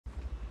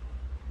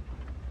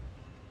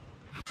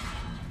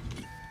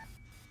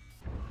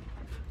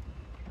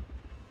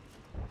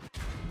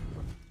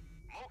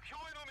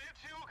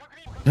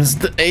That's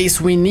the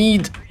ace we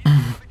need.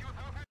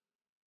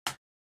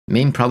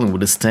 Main problem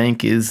with this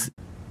tank is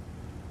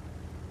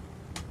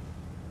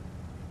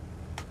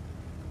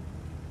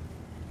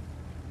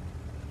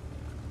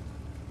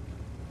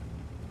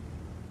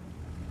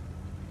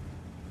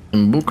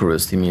in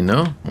Bucharest, you mean,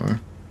 no?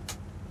 Or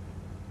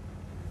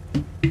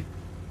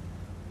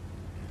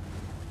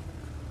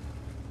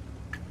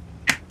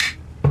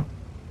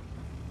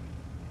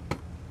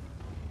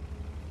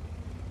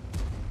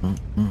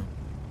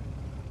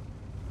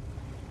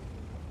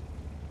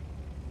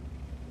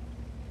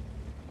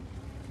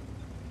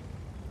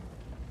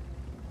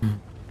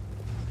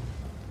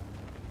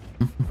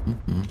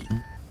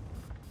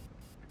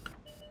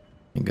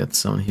I got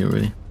someone here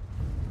already.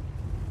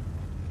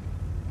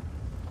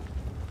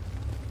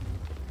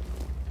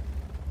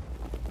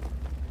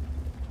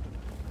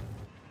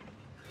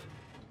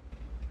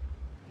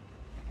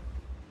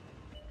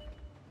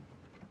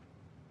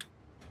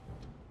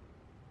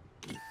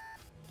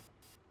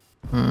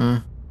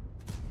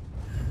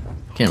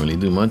 Can't really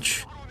do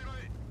much.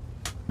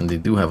 And they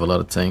do have a lot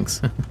of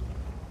tanks.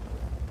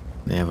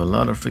 They have a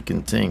lot of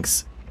freaking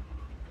tanks.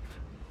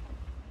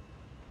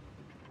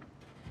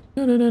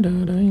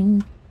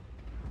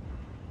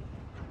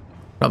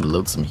 Probably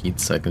load some heat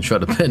so I can try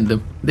to bend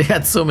them. They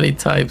had so many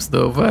types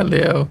though,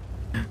 Valeo.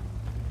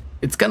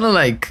 It's kind of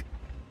like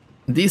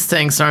these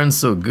tanks aren't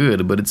so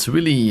good, but it's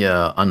really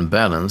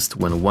unbalanced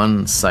when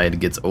one side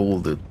gets all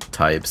the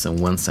types and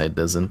one side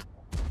doesn't.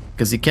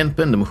 Because you can't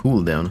bend them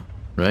whole down,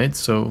 right?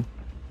 So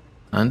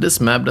on this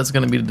map, that's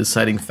going to be the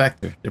deciding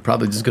factor. They're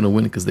probably just going to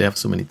win because they have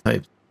so many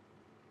types.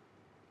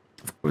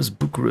 Of course,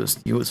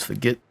 Bucharest, you always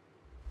forget.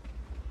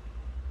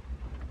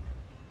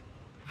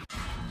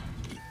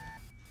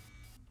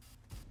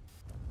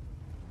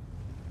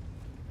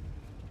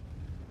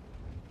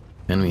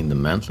 Can we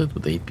dismantle it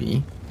with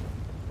AP?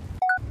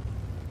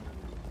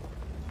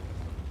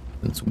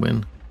 Let's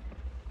win.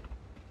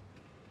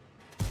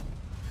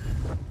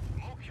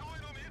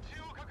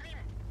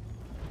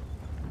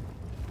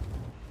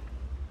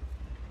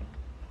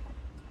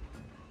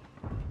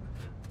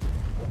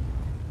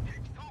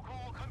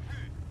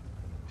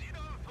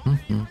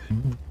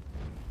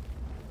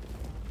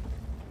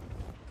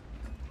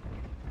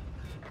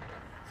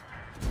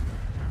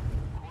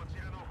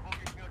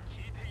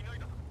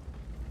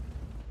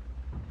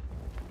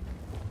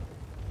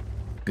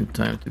 Good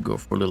time to go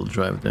for a little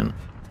drive then.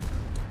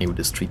 Maybe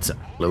the streets are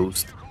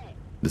closed.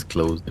 This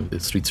closed if the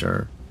streets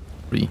are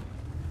free.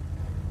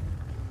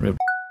 Rev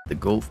the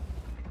Golf.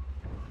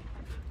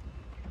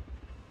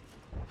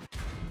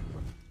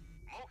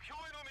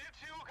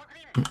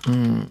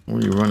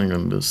 What are you running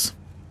on this?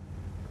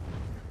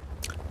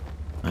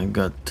 I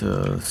got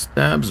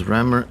stabs,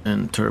 rammer,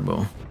 and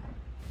turbo.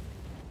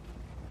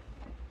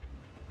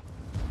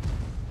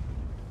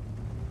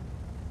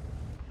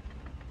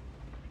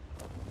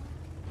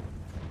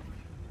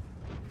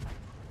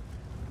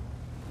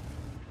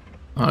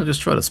 I'll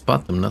just try to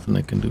spot them, nothing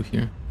I can do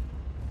here.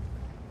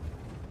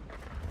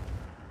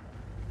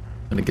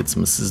 Gonna get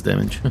some assist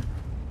damage.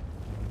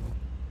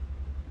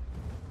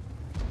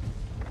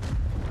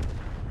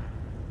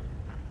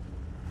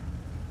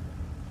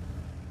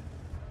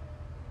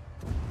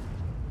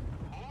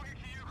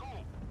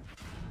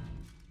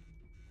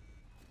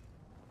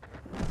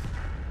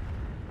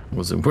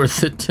 Was it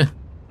worth it?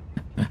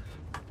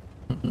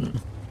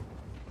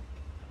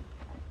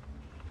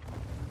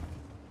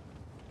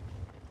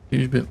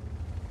 Huge bit.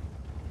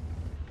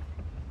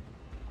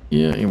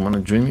 Yeah, you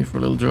wanna join me for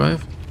a little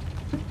drive?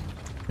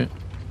 Okay.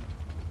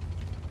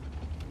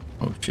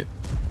 Oh shit.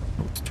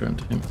 Oh, let's turn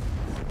to him.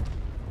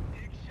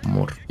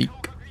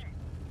 Morfik.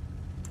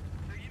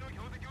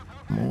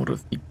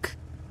 Morfik.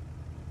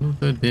 No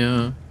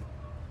idea.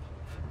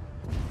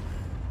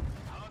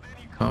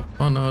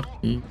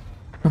 Kapanarki.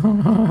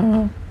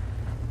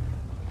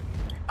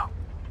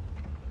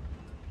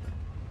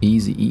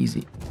 Easy,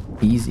 easy,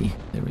 easy.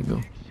 There we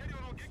go.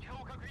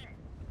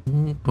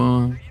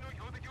 Opa.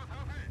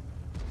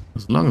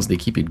 As long as they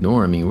keep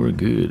ignoring me, we're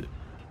good.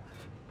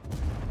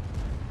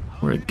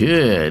 We're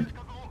good.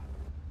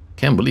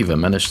 Can't believe I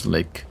managed to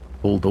like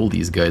hold all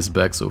these guys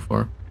back so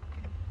far.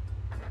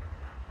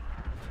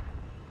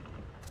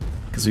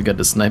 Because we got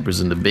the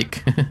snipers in the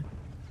big.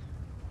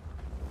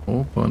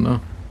 Opa, no.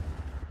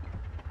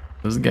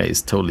 This guy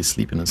is totally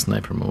sleeping in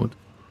sniper mode.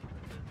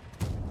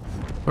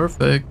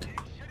 Perfect.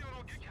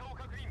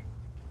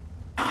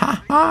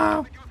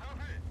 Haha.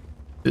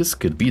 This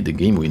could be the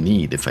game we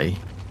need if I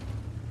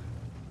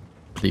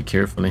play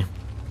carefully.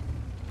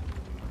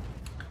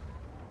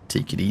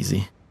 Take it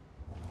easy.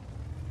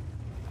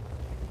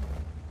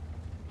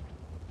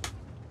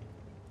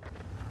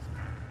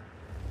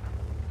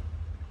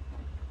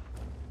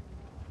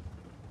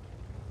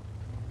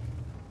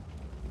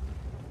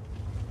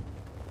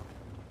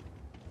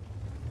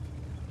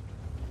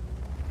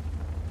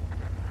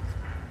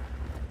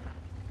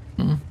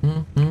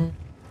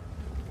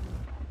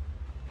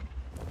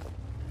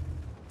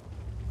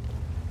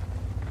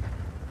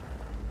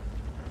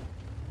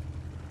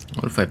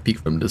 What if I peek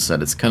from this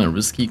side? It's kind of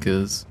risky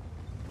because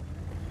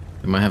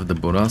They might have the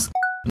Boras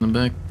in the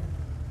back.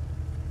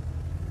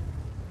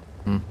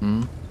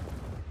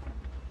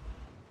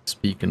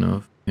 Speaking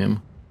of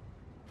him.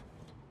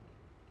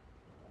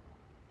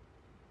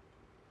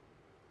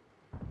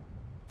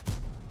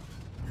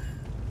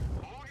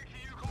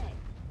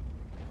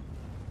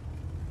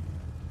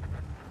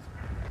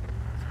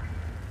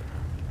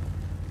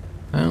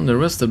 And the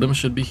rest of them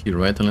should be here,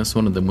 right? Unless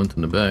one of them went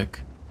in the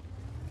back.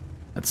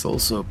 That's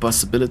also a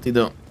possibility,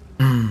 though.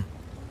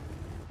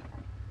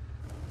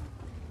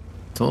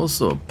 It's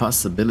also a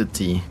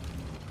possibility.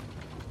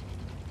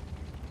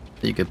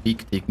 Take a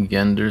peek, take a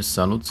gander.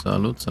 Salute,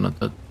 salute,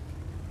 sanatat.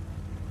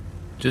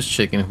 Just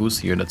checking who's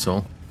here, that's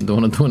all.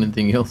 Don't want to do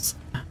anything else.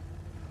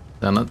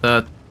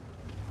 Sanatat.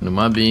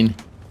 Numabin.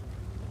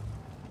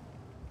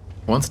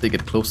 Once they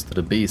get close to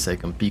the base, I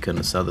can peek on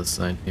this other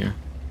side here.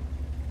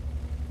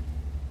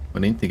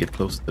 But I need to get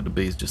close to the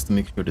base just to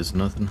make sure there's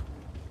nothing.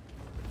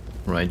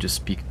 Right,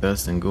 just peek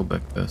fast and go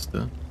back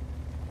faster.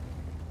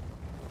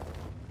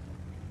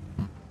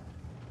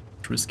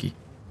 It's risky.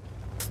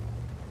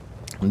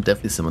 And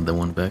definitely some of them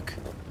went back.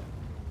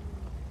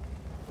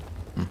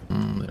 There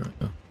we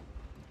go.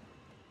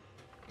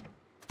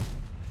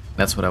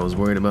 That's what I was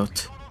worried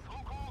about.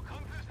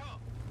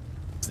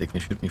 They can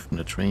shoot me from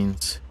the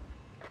trains.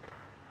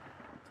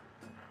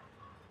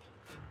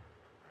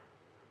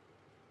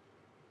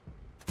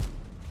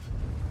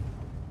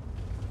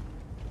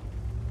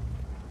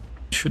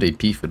 Should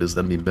AP for this,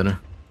 that'd be better.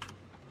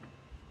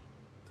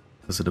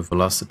 Because of the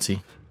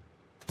velocity.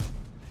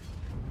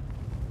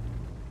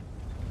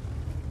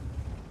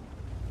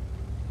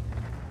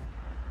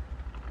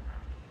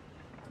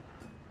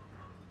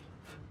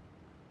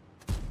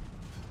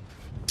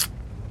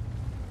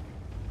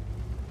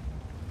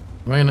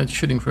 Why are you not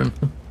shooting for him?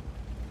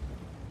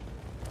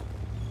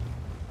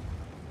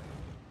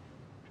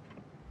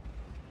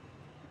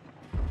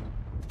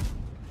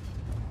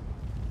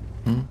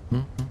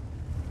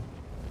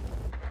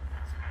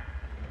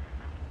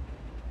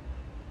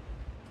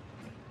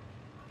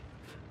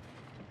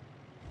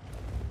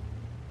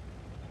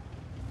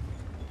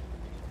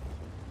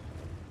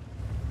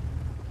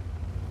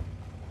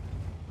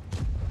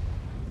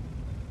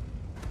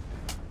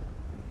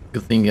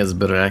 Good thing he has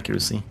better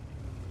accuracy.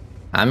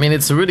 I mean,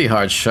 it's a really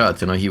hard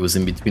shot, you know, he was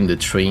in between the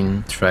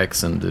train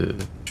tracks and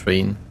the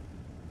train.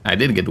 I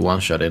did get one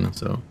shot in,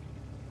 so...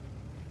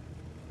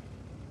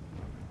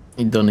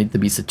 You don't need to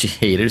be such a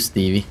hater,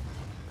 Stevie.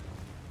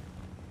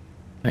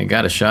 I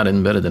got a shot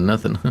in better than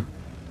nothing.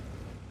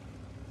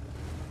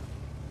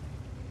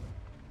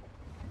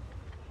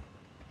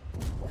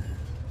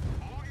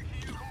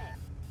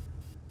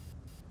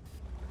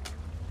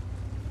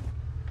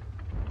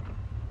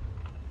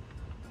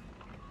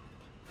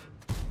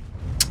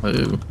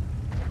 Oh.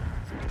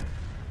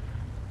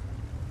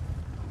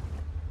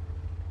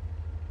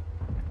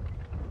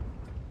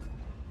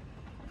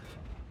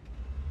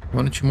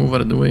 Why don't you move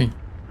out of the way?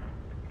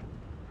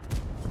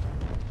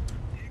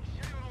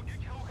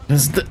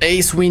 That's the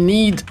ace we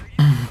need.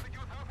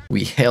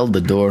 We held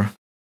the door.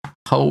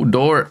 Hold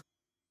door.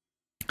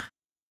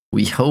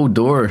 We hold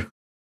door.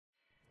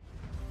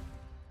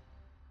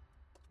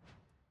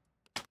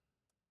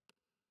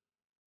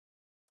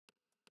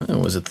 That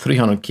was a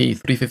 300k,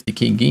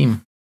 350k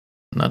game.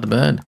 Not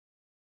bad.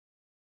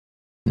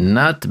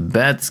 Not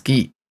bad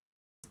ski.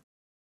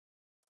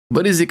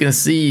 But as you can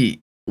see,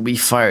 we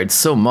fired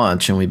so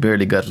much and we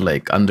barely got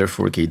like under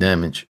 4k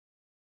damage.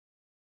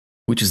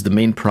 Which is the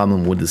main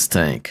problem with this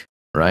tank,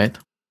 right?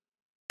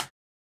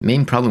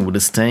 Main problem with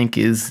this tank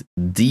is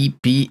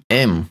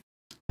DPM.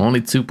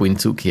 Only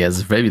 2.2k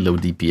has very low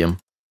DPM.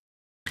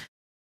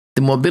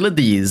 The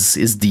mobility is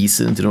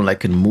decent, you know,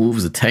 like it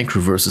moves, the tank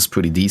reverse is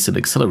pretty decent,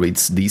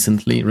 accelerates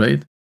decently,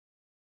 right?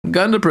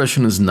 Gun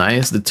depression is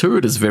nice, the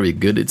turret is very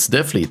good, it's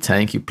definitely a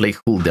tank, you play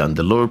cooldown,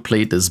 the lower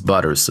plate is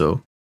butter,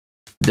 so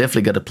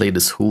definitely gotta play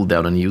this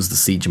cooldown and use the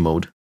siege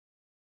mode.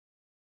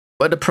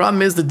 But the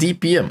problem is the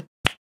DPM.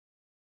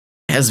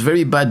 It has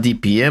very bad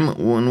DPM,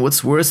 and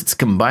what's worse, it's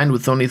combined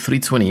with only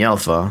 320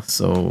 alpha,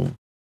 so...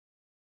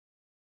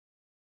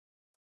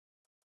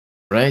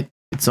 Right?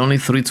 It's only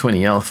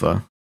 320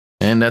 alpha.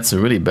 And that's a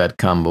really bad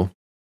combo.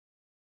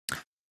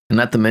 And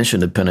not to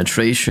mention the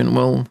penetration,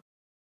 well,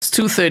 it's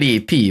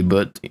 230 AP,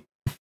 but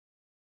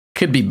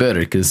could be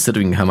better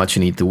considering how much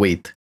you need to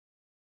wait.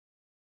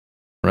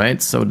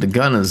 Right? So the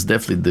gun is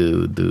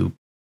definitely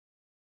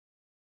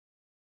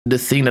the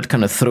thing that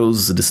kind of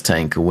throws this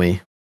tank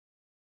away.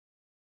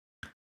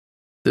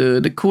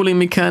 The cooling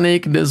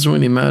mechanic doesn't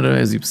really matter,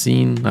 as you've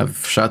seen.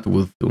 I've shot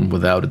with and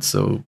without it,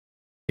 so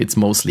it's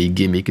mostly a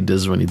gimmick. It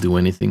doesn't really do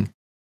anything.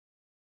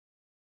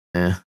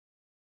 Yeah.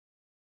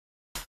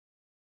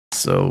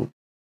 So,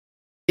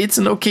 it's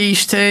an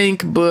okayish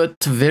tank,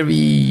 but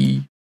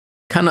very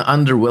kind of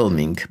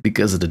underwhelming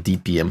because of the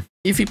DPM.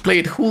 If you play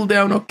it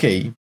cooldown,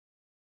 okay.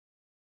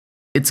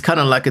 It's kind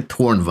of like a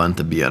Tornvan,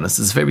 to be honest.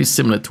 It's very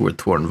similar to a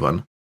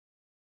Tornvan.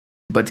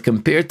 But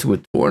compared to a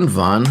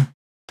Tornvan,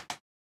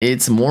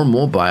 it's more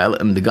mobile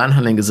and the gun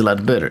handling is a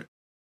lot better.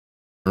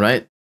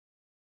 Right?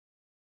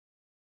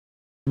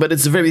 But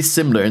it's very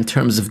similar in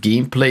terms of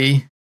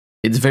gameplay.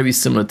 It's very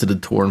similar to the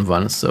Torn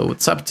one, so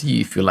it's up to you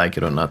if you like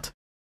it or not.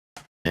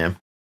 Yeah.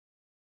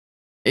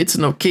 It's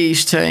an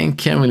okay-ish tank,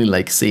 can't really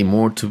like say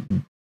more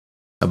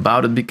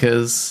about it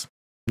because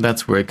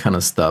that's where it kind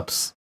of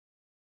stops.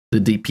 The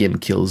DPM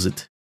kills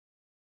it.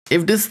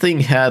 If this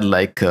thing had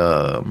like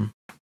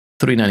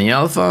 390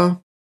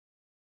 alpha,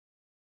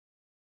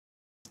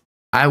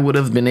 I would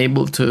have been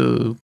able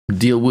to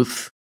deal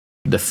with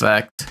the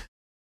fact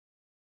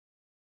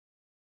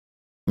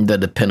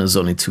that the pen is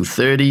only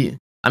 230.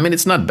 I mean,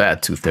 it's not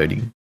bad,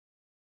 230.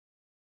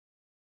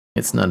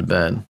 It's not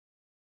bad.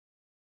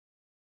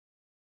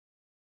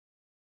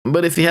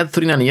 But if he had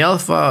 390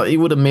 alpha, he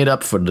would have made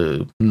up for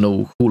the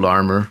no hull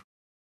armor,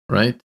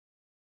 right?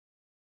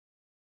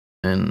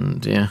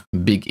 And yeah,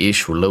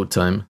 big-ish for load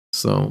time.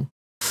 So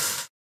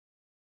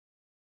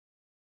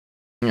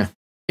yeah,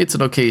 it's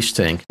an okay-ish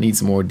tank.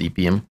 Needs more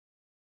DPM.